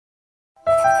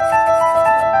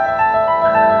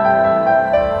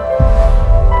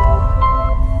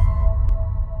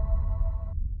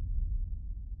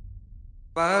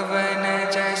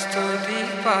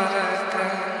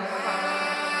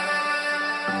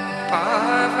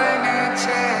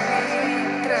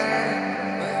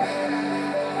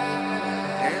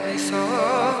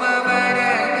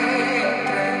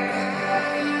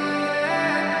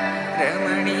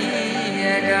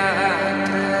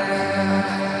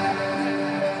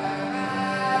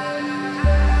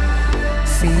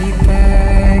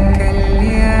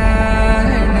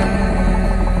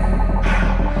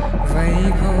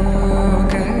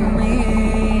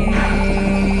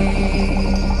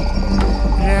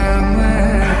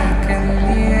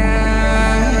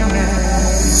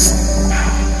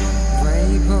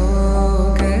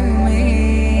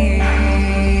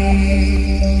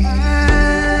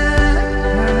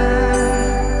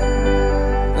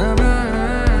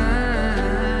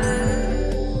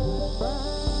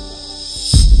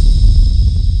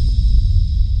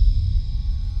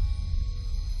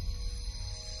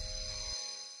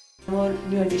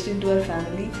New addition to our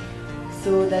family,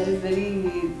 so that is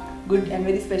very good and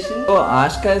very special. So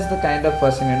Ashka is the kind of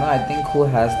person, I think, who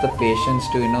has the patience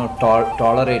to,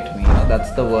 tolerate me.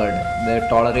 That's the word. They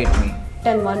tolerate me.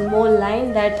 And one more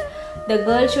line, that the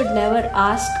girl should never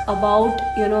ask about,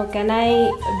 can I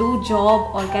do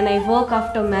job or can I work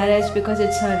after marriage, because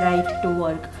it's her right to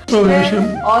work. So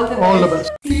all the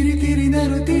best.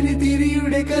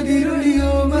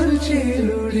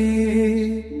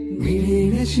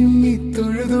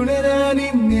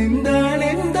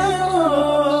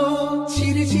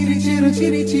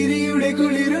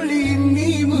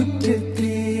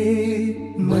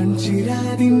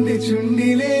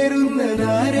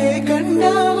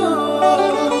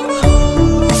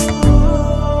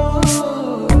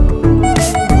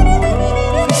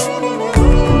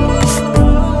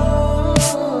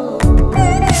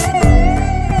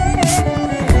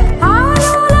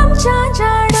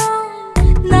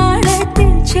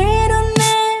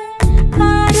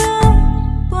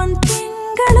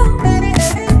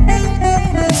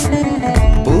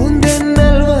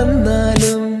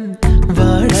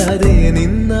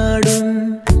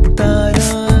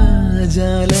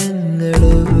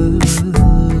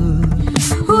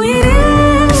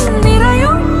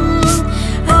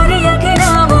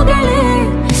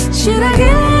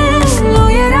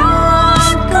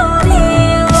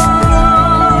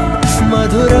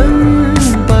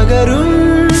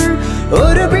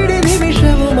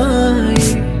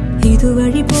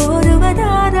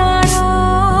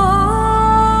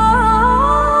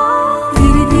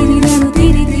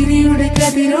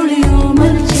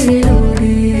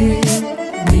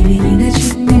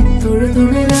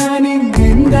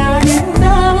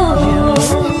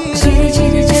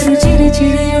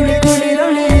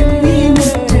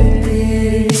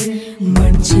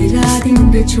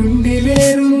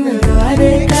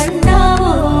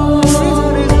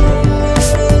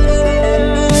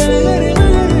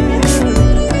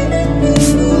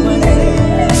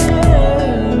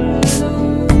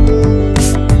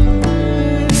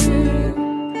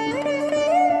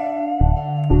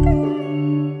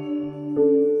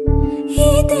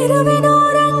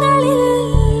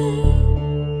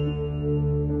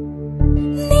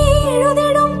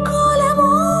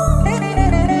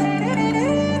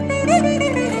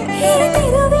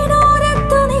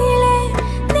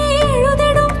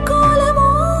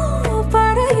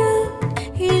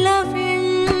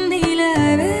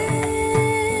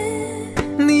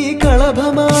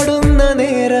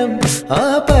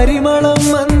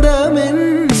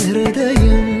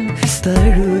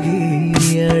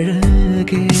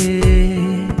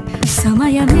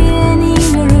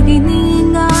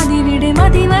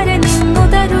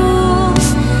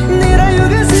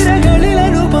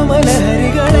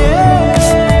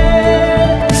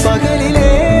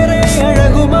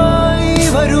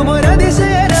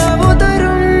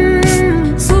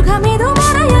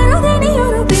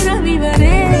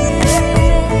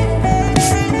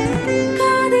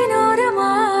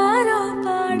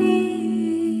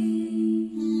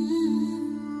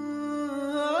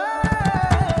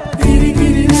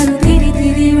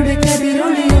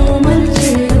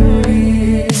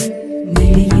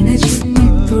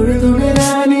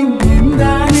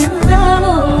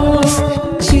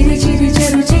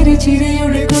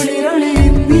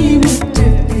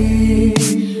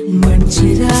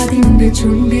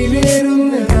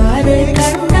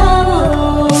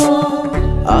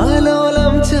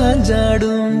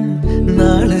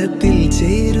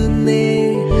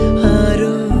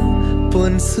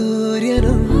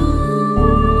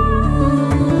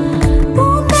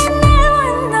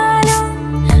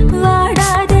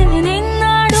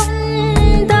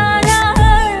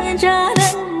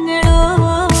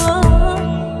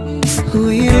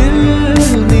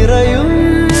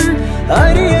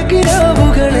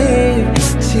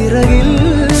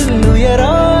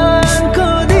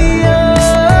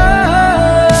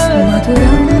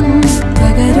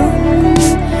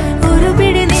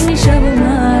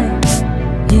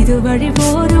 വഴി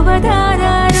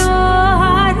പോരുവതാരോ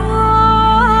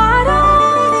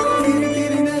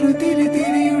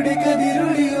തിരിയുടെ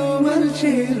കതിരൊളിയോ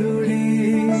മൽച്ചേരുളി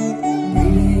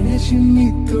ചിന്നി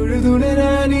തൊഴുതുണരാ